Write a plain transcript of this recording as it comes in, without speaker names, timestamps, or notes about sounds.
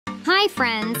Hi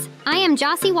friends, I am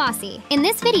Jossi Wossi. In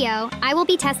this video, I will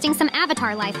be testing some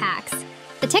avatar life hacks.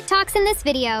 The TikToks in this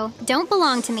video don't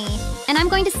belong to me, and I'm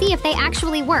going to see if they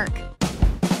actually work.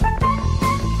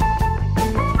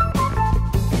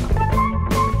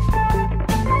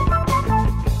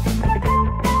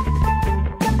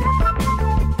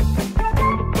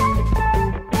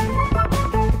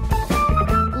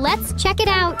 Let's check it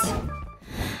out.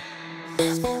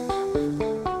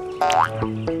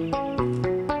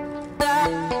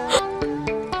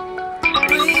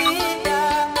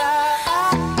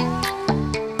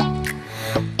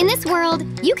 In this world,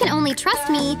 you can only trust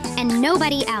me and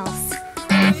nobody else.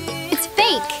 It's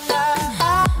fake.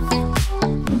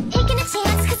 Taking a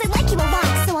chance cause I like you a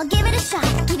lot, so I'll give it a shot.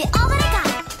 Give it all that I got.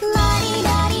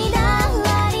 La-di-da-di-da,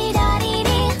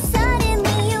 la-di-da-di-dee.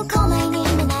 Suddenly you call my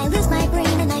name and I lose my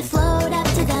brain and I float up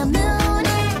to the moon.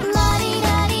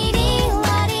 La-di-da-di-dee,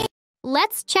 la-di.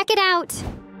 Let's check it out.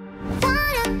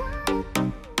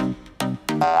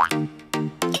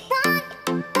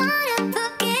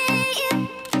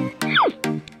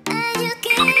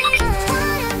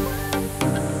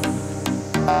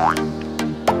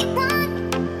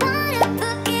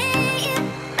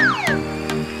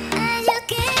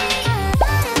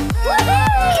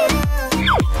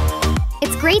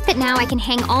 It's great that now I can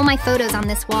hang all my photos on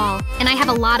this wall, and I have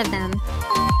a lot of them.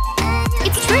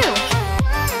 It's true!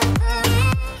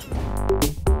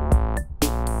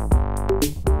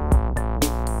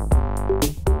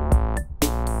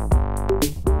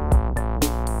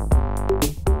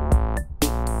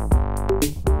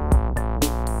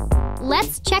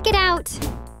 Let's check it out!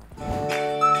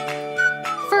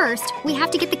 First, we have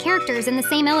to get the characters in the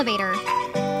same elevator.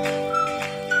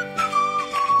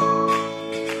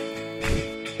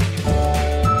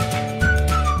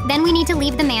 Then we need to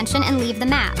leave the mansion and leave the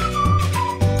map.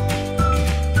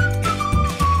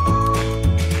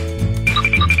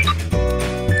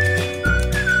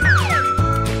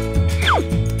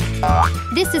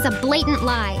 This is a blatant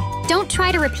lie. Don't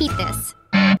try to repeat this.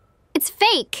 It's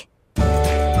fake!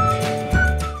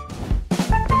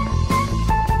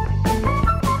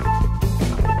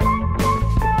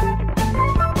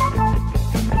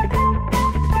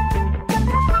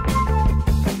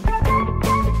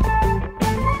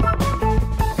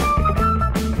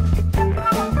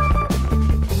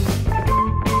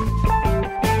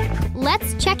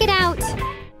 Let's check it out!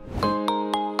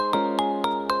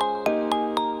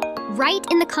 Write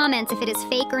in the comments if it is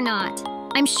fake or not.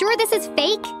 I'm sure this is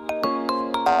fake.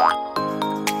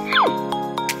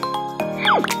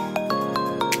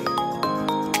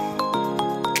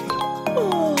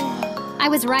 I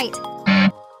was right.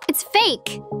 It's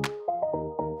fake.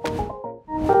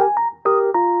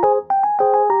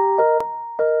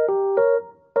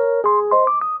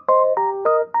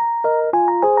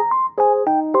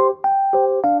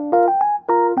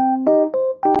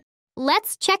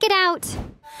 Let's check it out.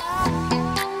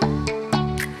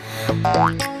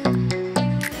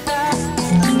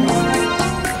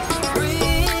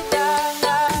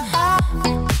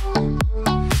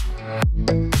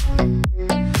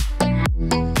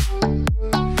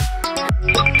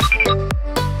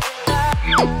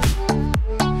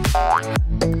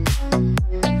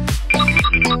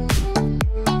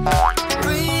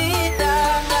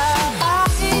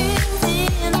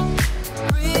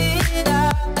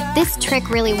 This trick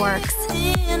really works.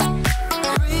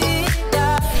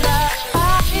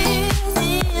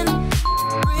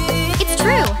 It's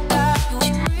true.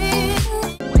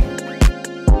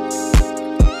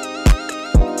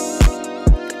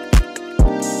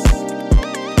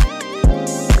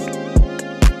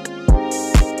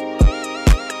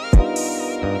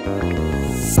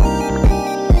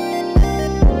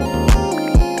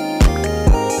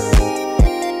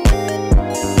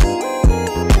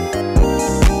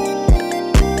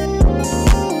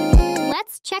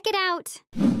 Check it out.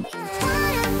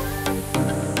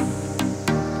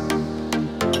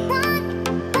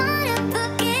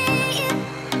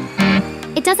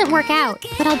 It doesn't work out,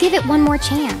 but I'll give it one more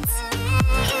chance.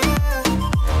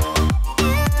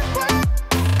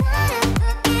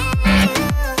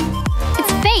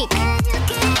 It's fake.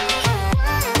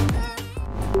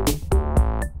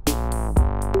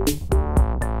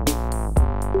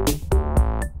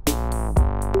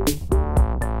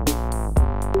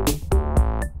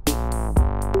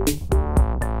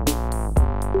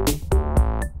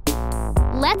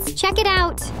 Let's check it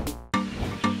out.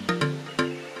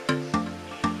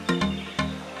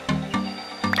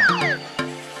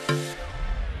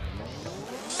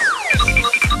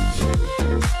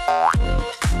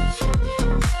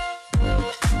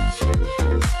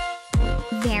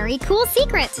 Very cool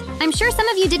secret. I'm sure some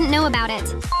of you didn't know about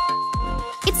it.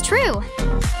 true.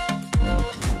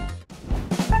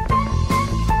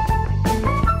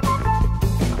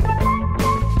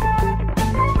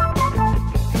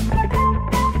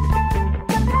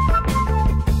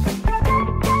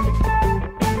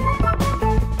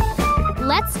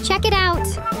 Let's check it out.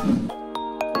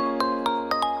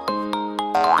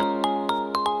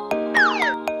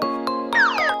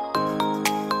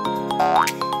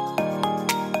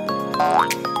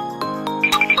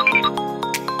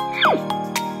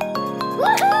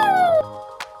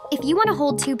 If you want to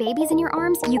hold 2 babies in your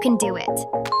arms, you can do it.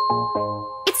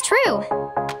 It's true.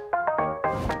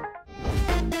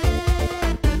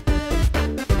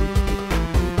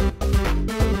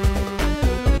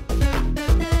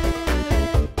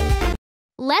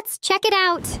 Let's check it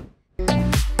out.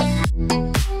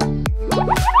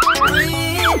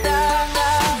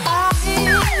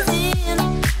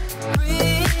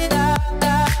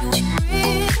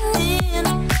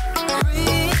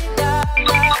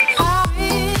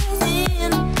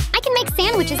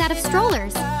 Sandwiches out of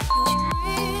strollers.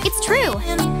 It's true.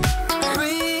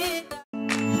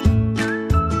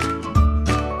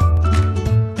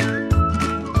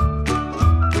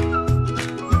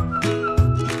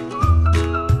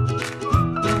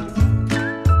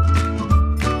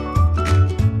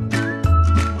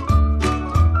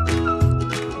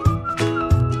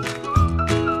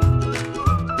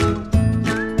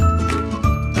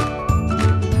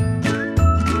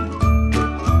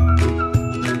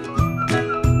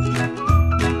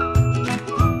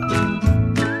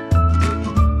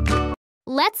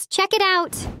 Let's check it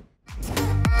out.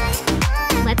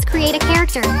 Let's create a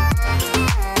character.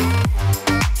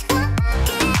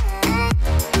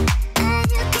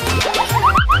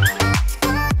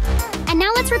 And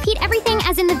now let's repeat everything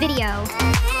as in the video.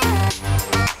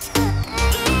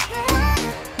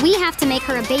 We have to make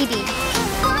her a baby.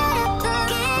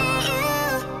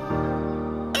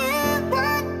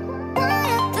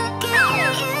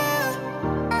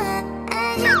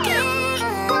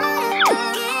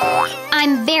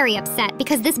 I'm very upset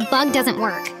because this bug doesn't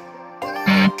work.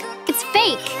 It's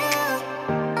fake.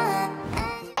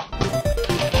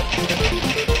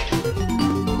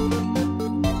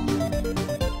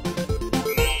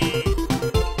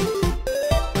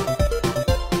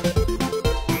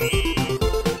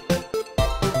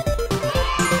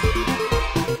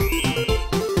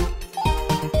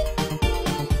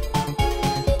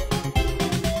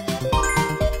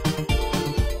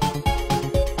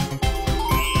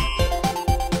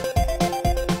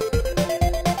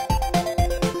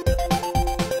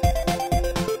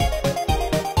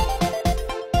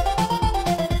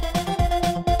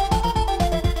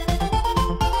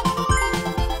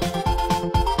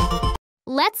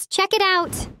 Let's check it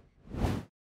out.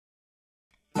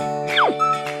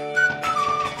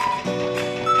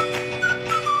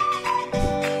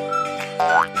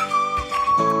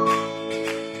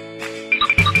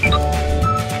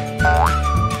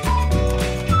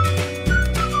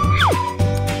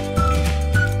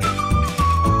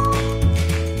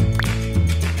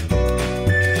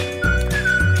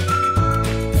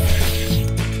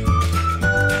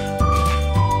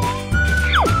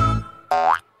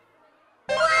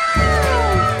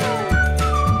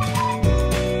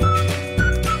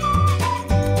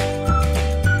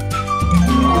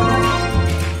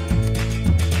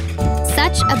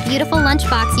 Such a beautiful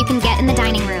lunchbox you can get in the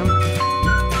dining room.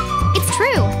 It's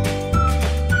true.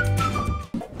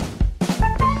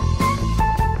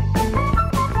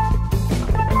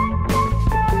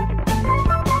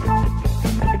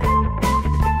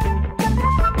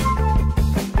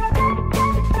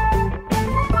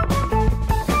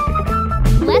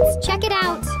 Let's check it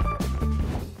out.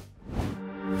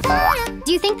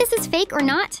 Do you think this is fake or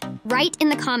not? Write in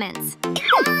the comments.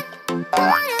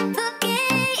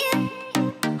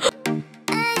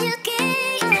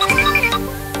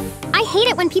 I hate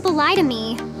it when people lie to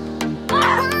me.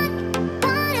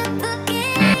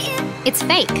 It's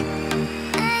fake.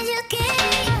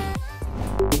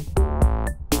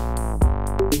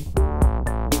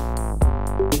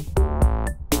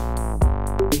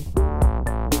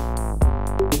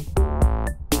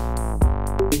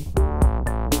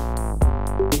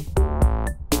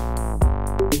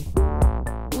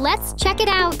 Let's check it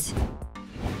out.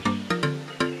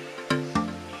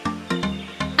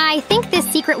 I think this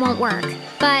secret won't work,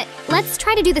 but let's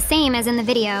try to do the same as in the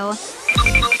video.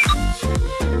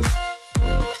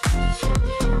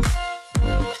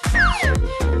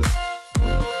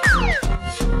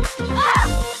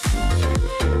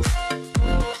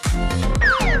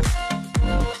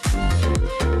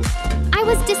 I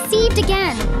was deceived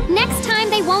again. Next time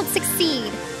they won't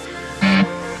succeed.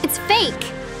 It's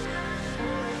fake.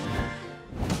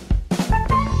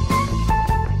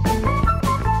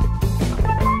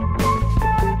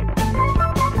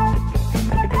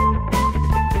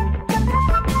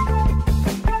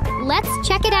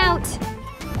 check it out.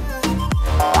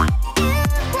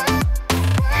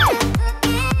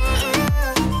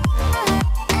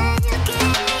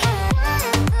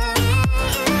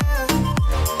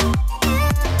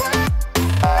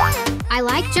 I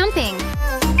like jumping.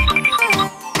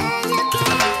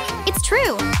 It's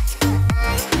true.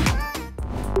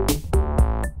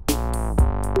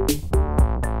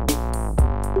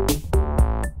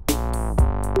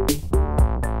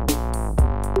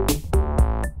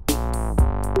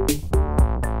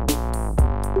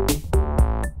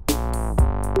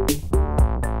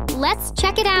 Let's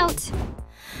check it out.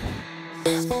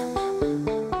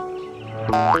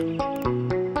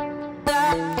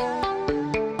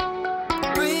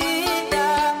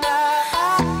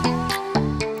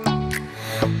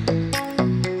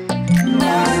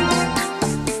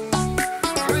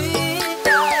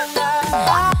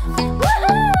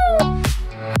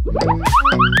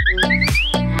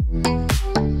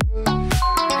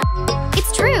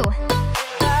 It's true.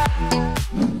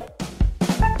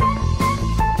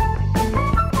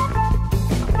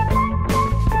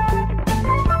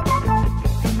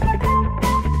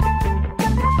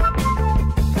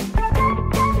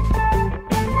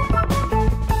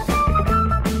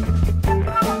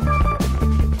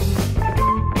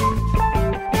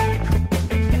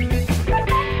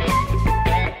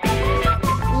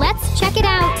 Let's check it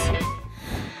out.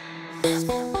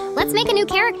 Let's make a new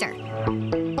character.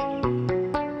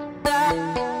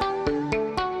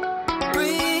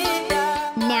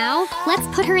 Now, let's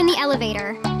put her in the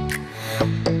elevator.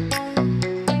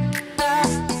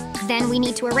 Then we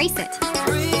need to erase it.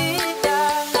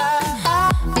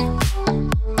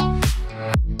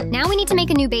 Now we need to make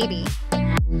a new baby.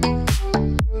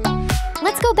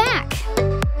 Let's go back.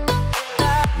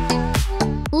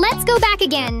 Let's go back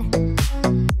again.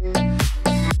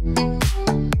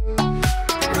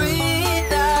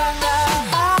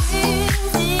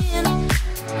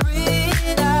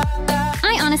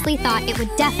 I honestly thought it would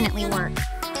definitely work.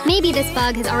 Maybe this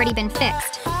bug has already been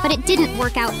fixed, but it didn't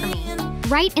work out for me.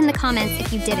 Write in the comments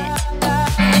if you did it.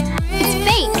 It's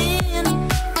fake!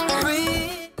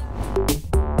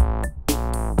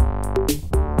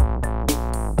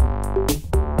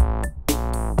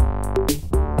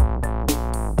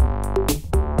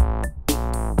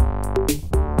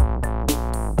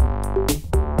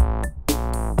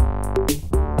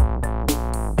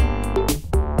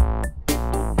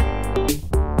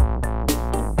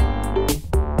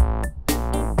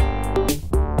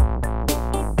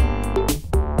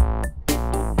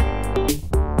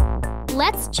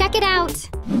 Let's check it out.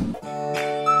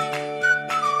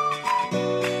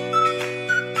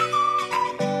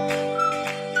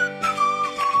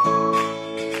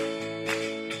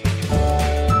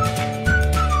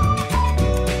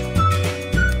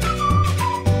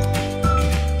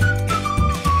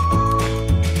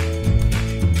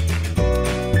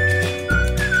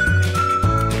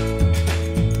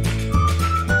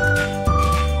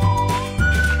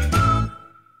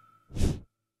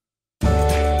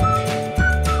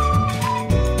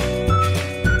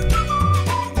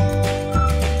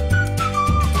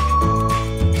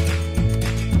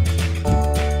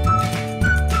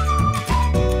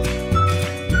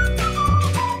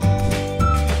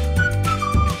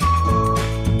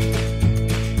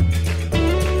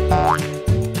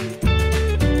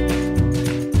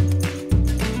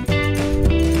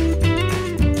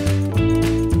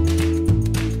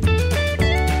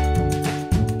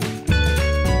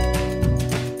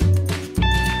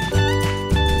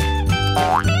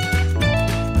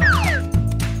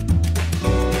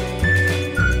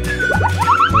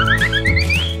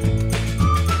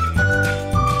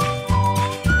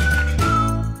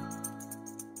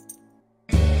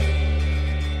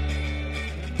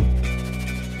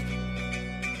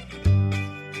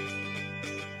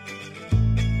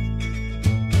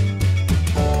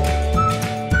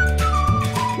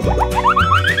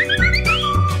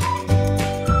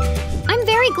 I'm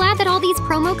very glad that all these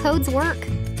promo codes work.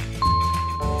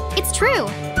 It's true.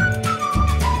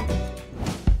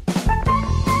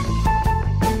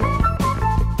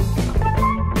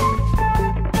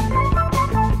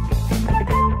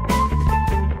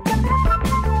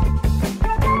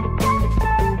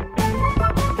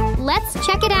 Let's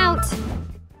check it out.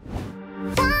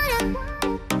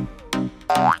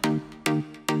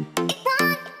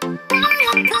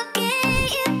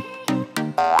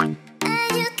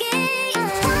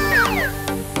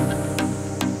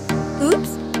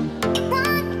 Oops.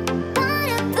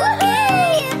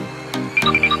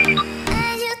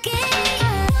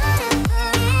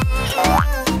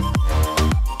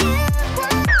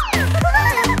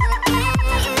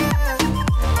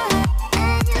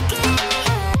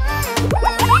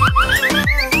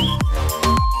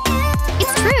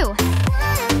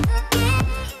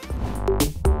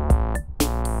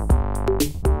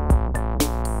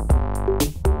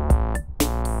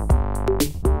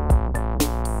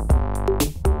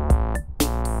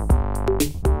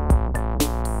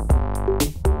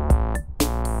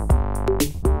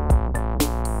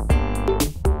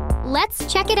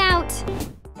 Let's check it out.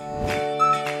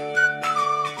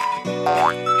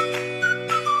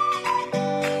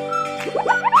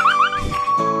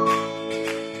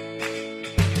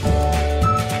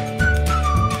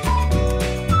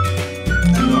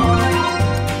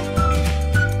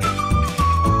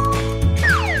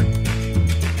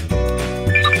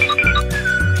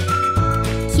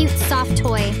 Cute, soft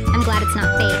toy. I'm glad it's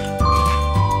not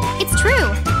fake. It's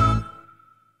true.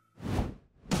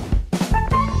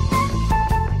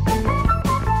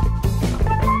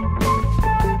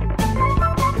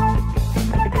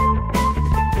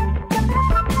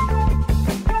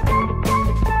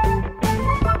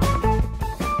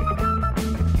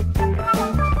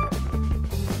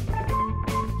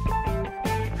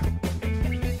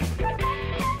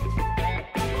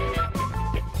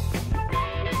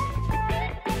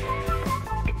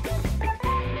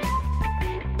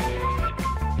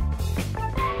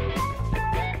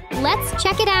 Let's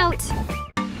check it out.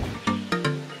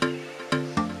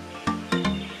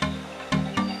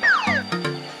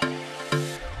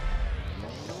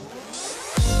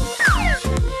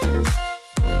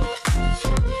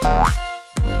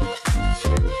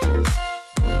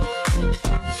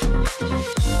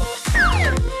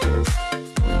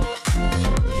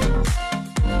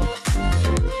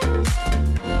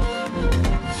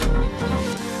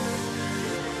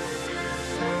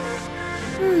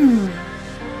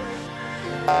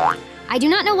 I do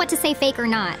not know what to say, fake or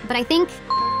not, but I think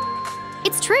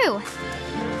it's true.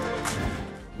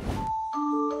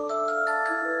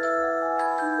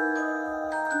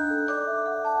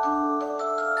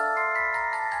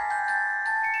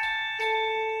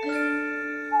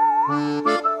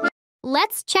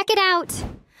 Let's check it out.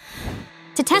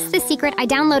 To test this secret, I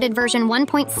downloaded version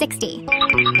 1.60.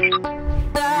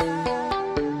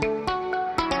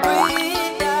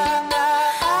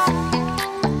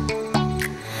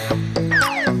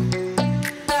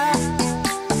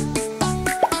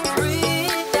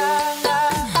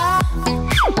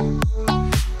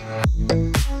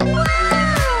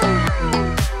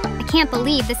 I can't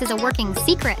believe this is a working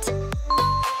secret.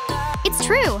 It's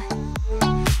true.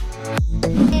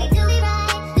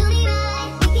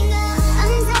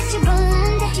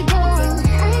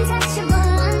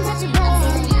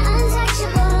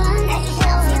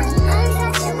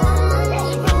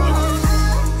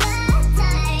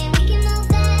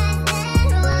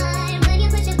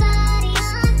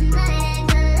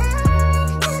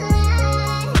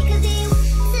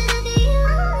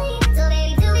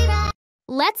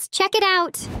 Let's check it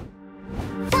out.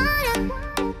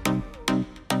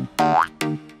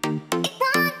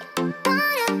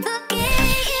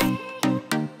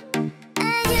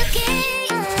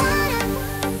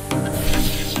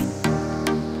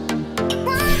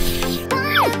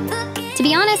 To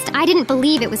be honest, I didn't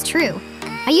believe it was true.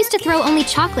 I used to throw only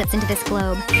chocolates into this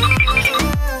globe.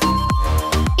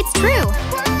 It's true.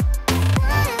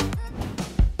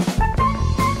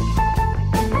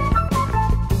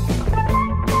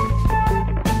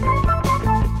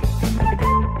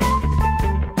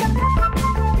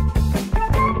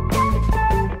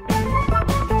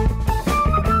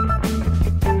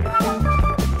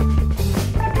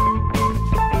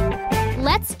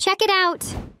 Let's check it out.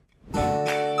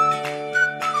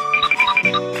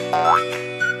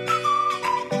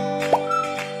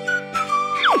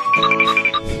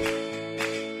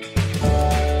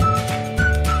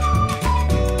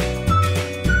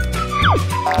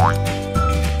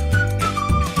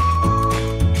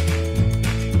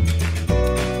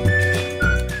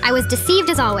 I was deceived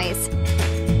as always.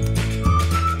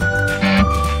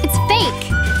 It's fake.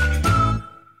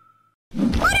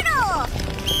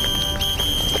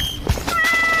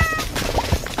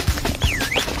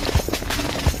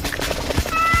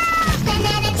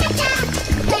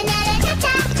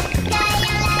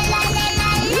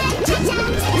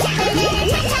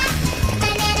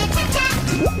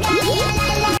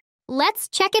 Let's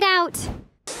check it out.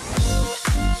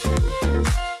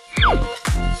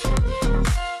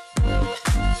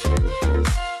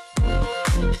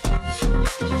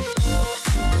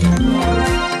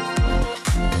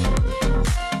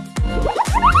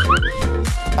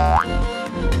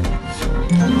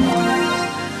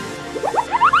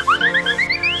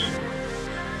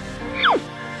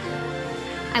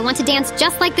 I want to dance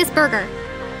just like this burger.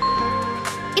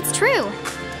 It's true.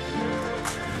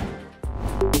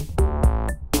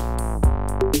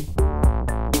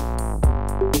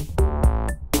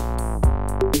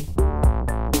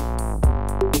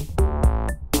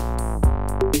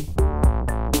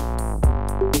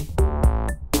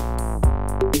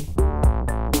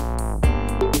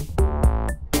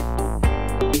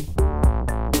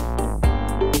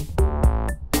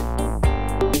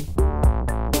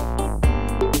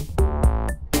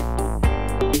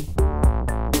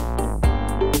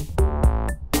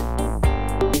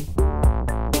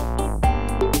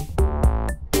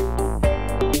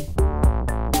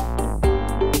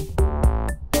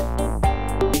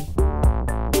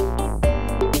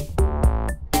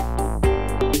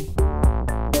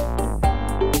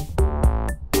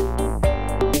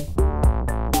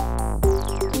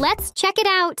 Let's check it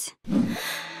out.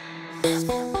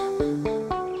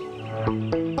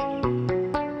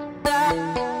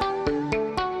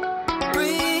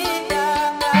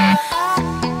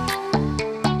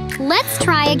 Let's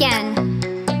try again.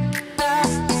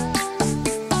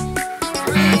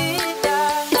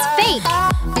 It's fake.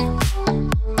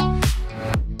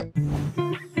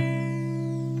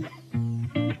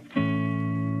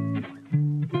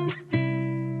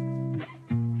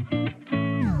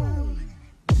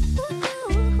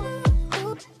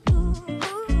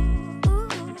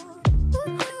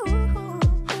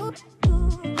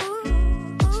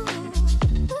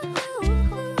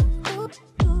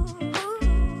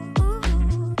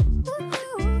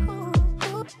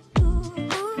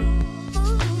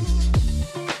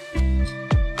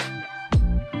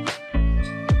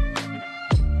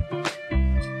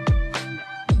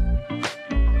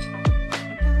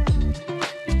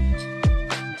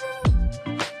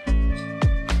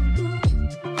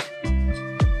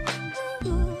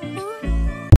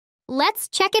 Let's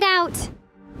check it out.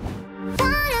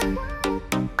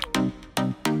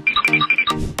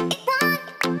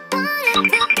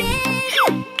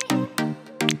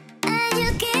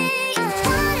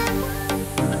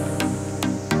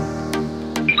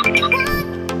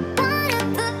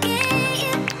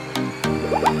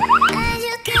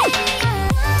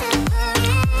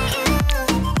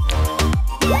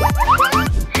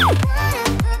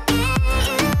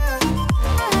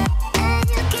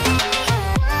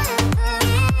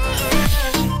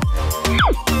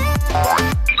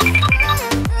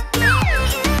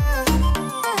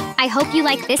 I hope you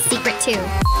like this secret too.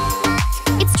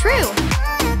 It's true.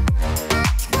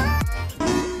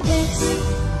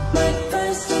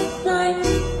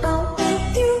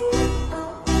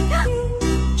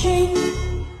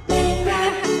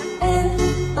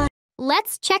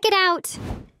 Let's check it out.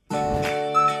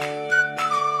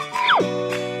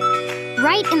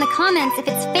 Write in the comments if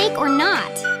it's fake or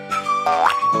not.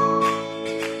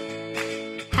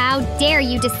 How dare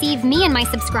you deceive me and my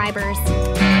subscribers?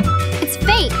 It's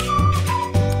fake!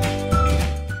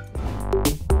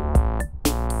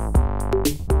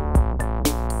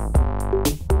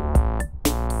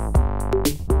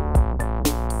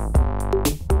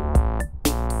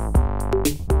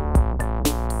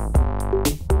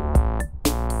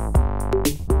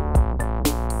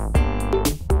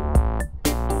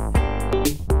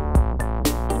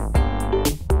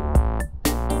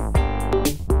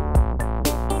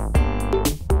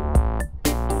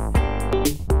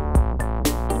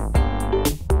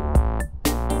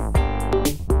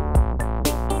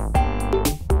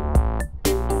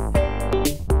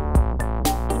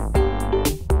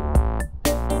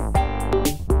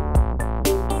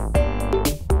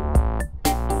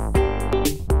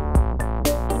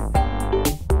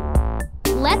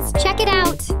 Let's check it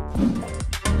out.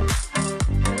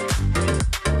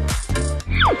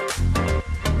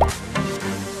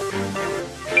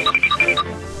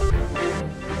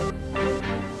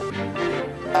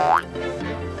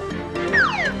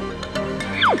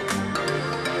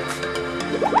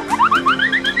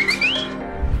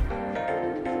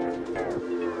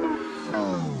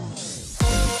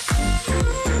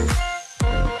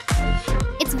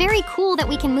 It's very cool that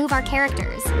we can move our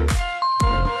characters.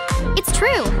 It's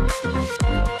true!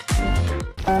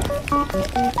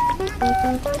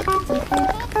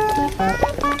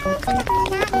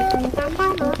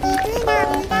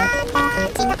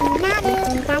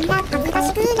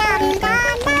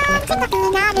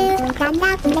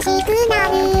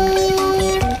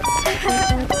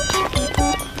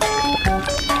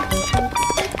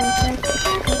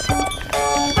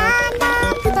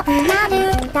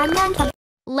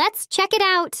 Let's check it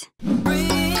out!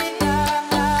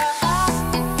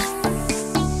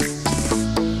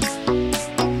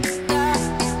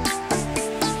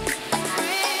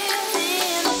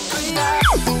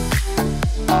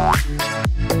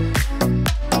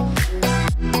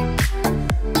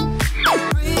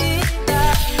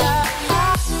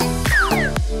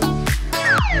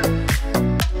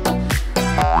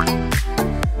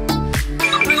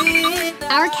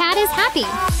 Our cat is happy.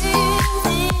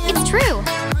 It's true.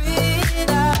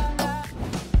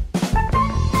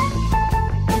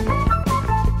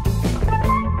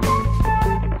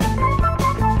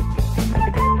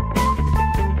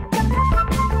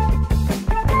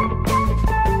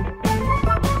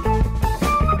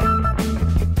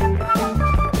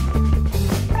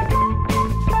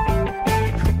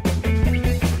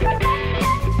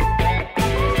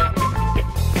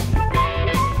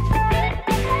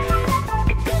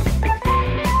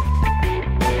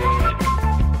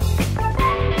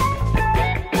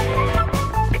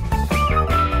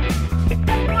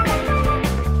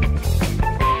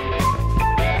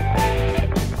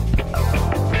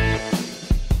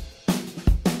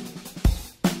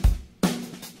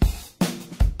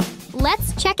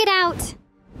 Let's check it out.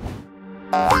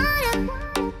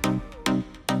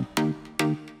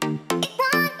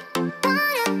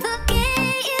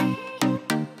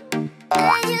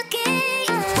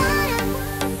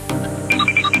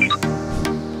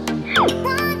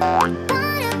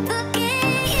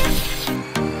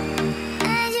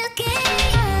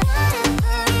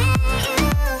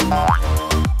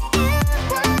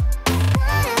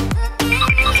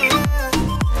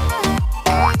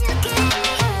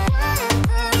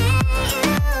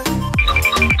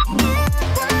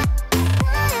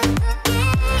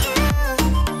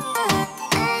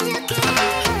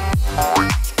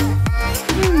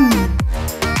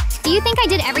 Do you think I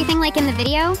did everything like in the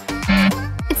video?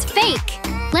 It's fake!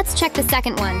 Let's check the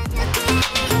second one.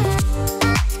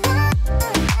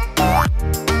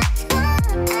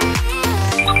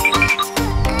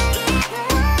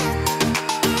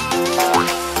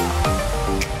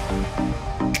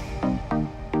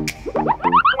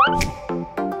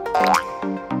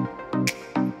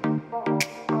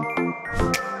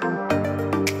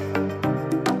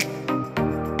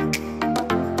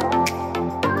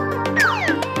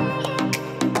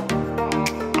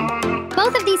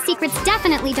 Both of these secrets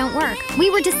definitely don't work. We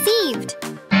were deceived.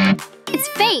 It's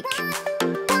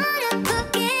fake.